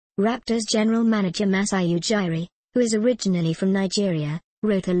Raptors general manager Masai Ujiri, who is originally from Nigeria,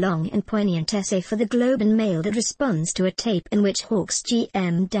 wrote a long and poignant essay for the Globe and Mail that responds to a tape in which Hawks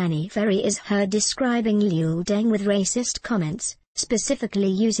GM Danny Ferry is heard describing Liu Deng with racist comments, specifically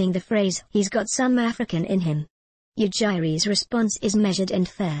using the phrase, "He's got some African in him." Ujiri's response is measured and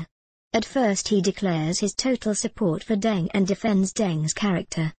fair. At first he declares his total support for Deng and defends Deng's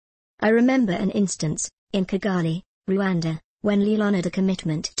character. "I remember an instance, in Kigali, Rwanda, when Liu honored a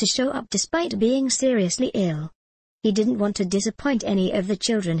commitment to show up despite being seriously ill. He didn't want to disappoint any of the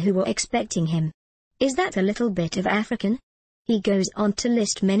children who were expecting him. Is that a little bit of African?" He goes on to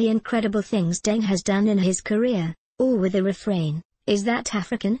list many incredible things Deng has done in his career, all with the refrain, "Is that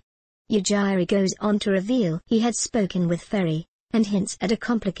African?" Ujiri goes on to reveal he had spoken with Ferry, and hints at a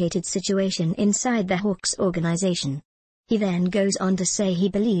complicated situation inside the Hawks organization. He then goes on to say he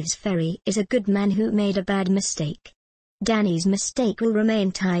believes Ferry is a good man who made a bad mistake. Danny's mistake will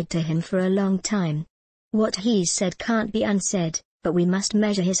remain tied to him for a long time. What he's said can't be unsaid, but we must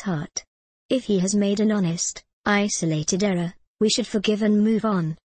measure his heart. If he has made an honest, isolated error, we should forgive and move on.